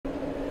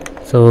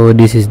So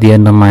this is the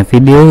end of my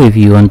video. If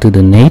you want to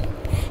donate,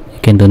 you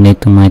can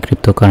donate to my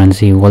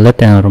cryptocurrency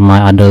wallet or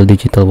my other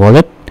digital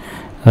wallet,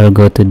 or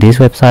go to this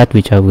website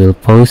which I will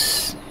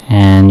post,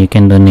 and you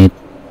can donate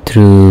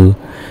through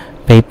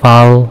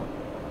PayPal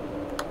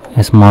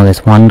as small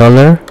as $1,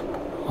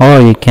 or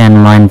you can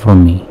mine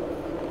from me.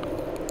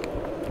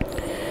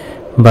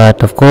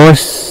 But of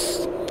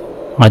course,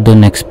 I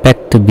don't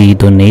expect to be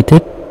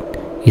donated.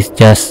 It's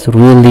just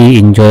really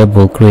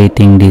enjoyable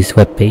creating this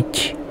web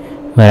page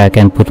where I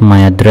can put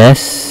my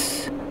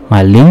address,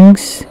 my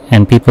links,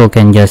 and people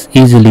can just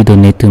easily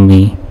donate to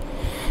me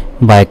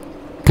by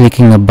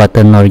clicking a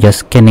button or just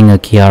scanning a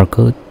QR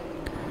code.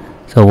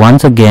 So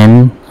once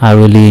again, I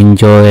really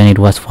enjoy and it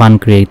was fun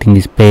creating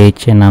this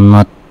page, and I'm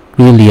not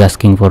really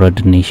asking for a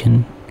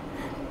donation.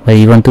 But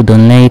if you want to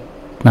donate,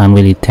 I'm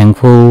really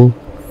thankful,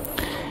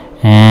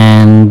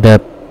 and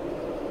the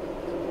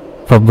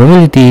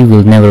probability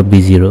will never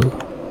be zero.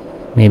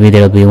 Maybe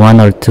there will be one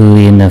or two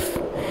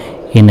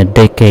in a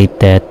decade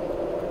that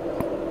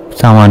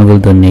someone will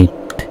donate.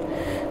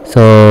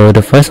 So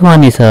the first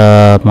one is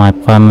my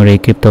primary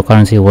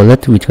cryptocurrency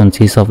wallet, which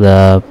consists of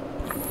the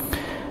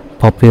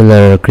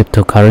popular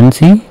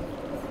cryptocurrency.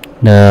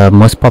 The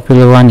most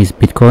popular one is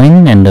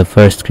Bitcoin, and the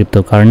first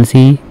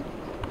cryptocurrency.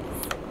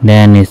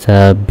 Then is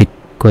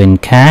Bitcoin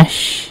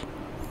Cash.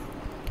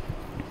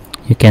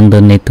 You can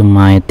donate to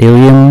my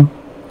Ethereum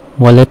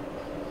wallet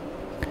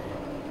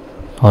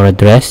or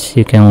address.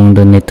 You can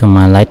donate to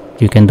my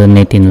you can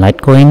donate in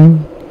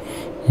Litecoin.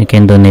 You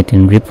can donate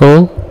in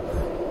Ripple.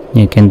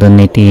 You can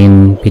donate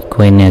in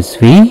Bitcoin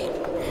SV.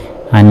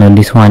 I know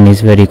this one is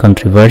very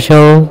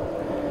controversial,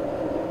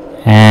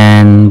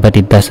 but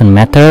it doesn't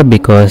matter,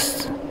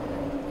 because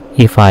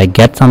if I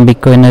get some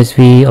Bitcoin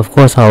SV, of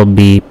course I'll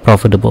be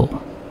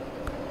profitable.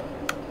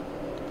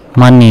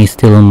 Money is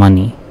still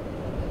money.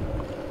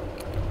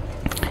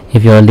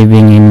 If you are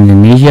living in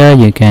Indonesia,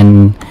 you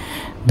can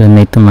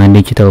donate to my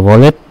digital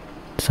wallet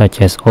such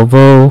as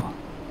OVO,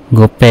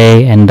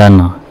 GoPay, and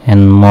Dana,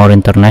 and more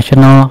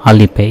international,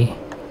 Alipay.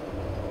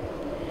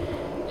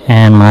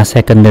 And my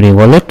secondary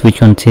wallet, which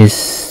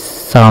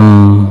consists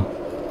some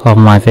of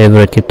my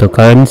favorite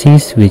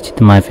cryptocurrencies, which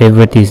my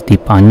favorite is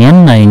Deep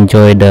Onion. I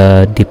enjoy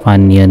the Deep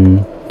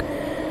Onion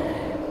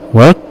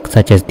work,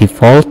 such as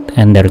Default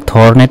and their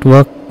Tor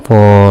network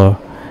for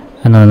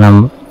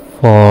anonymizing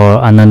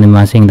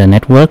the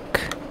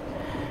network.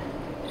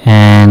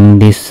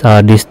 And these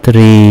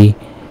three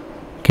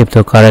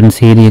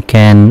cryptocurrency you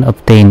can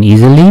obtain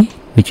easily,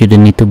 which you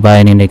don't need to buy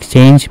in an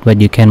exchange,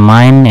 but you can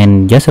mine,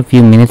 and just a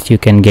few minutes you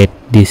can get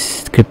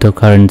this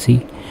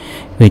cryptocurrency,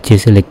 which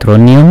is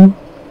Electronium.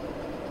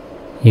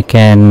 You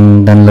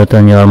can download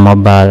on your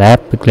mobile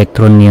app,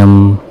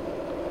 Electronium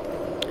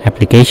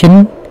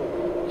application,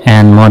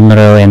 and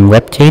Monero and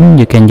WebChain.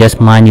 You can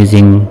just mine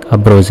using a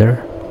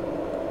browser.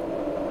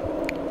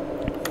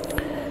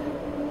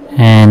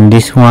 And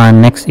this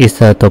one next is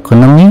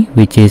Tokenomics,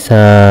 which is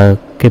a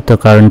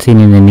cryptocurrency in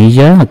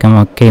Indonesia. I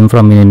came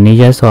from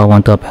Indonesia, so I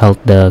want to uphold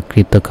the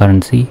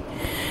cryptocurrency.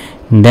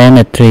 And then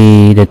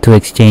the two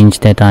exchange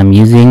that I'm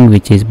using,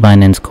 which is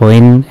Binance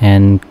Coin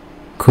and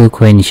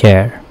KuCoin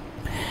Share,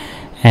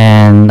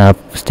 and a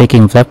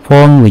staking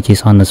platform which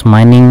is Honest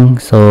Mining.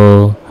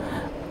 So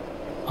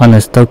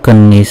Honest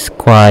token is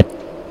quite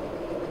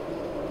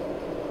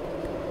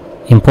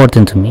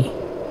important to me.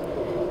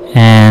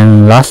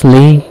 And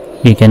lastly,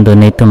 you can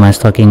donate to my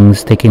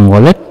staking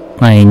wallet.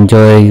 I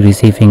enjoy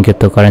receiving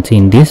cryptocurrency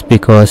in this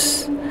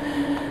because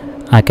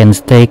I can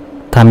stake,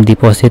 time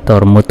deposit,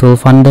 or mutual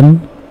fund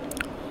them.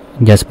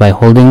 Just by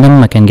holding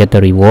them, I can get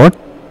the reward.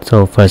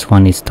 So first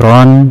one is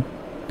Tron,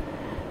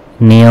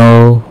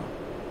 Neo,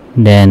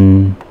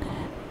 then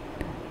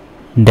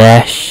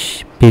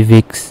Dash,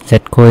 Pivx,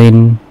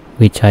 Zcoin,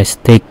 which I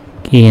stake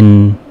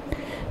in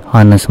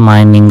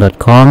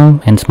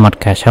honestmining.com, and Smart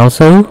Cash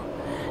also.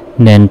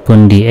 Then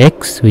Pundi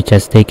X, which I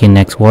stake in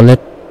X Wallet.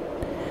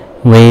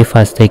 Wave,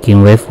 I stake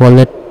in Wave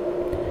Wallet.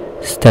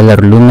 Stellar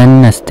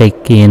Lumen, I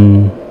stake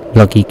in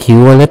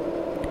BlockEQ Wallet.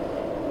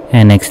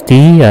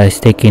 NXT, I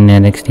stake in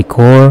NXT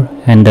Core,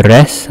 and the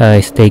rest I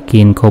stake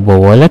in Kobo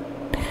Wallet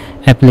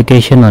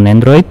application on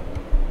Android.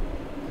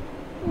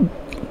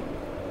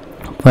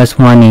 First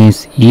one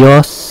is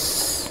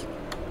EOS,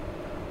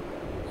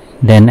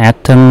 then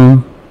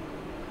Atom,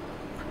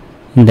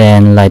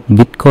 then Lite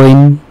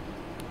Bitcoin,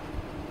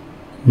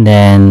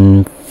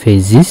 then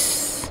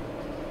Phasis,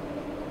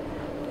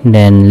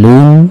 then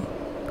Loom,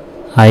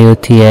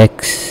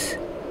 IOTX,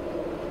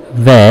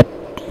 VET,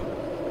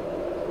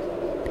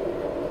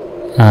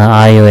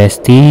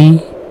 IOST,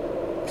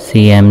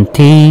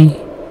 CMT,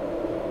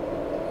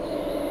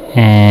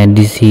 and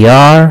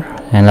DCR,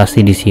 and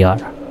lastly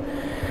DCR.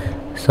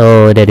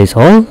 So that is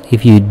all.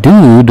 If you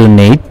do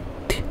donate,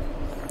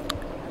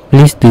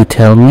 please do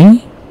tell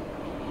me.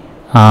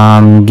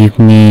 Give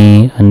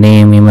me a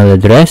name, email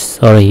address,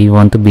 or if you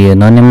want to be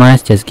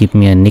anonymized, just give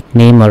me a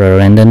nickname or a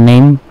random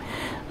name.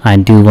 I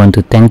do want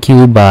to thank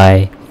you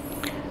by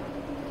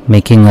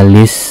making a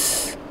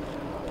list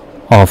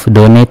of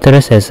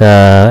donators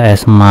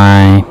as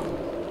my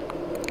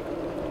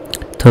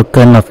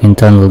token of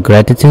internal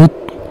gratitude,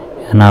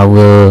 and I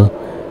will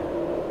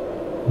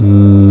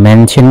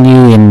mention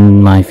you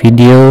in my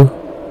video,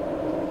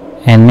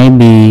 and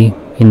maybe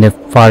in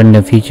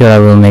the future I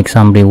will make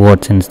some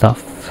rewards and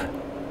stuff.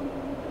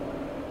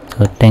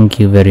 So thank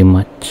you very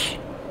much.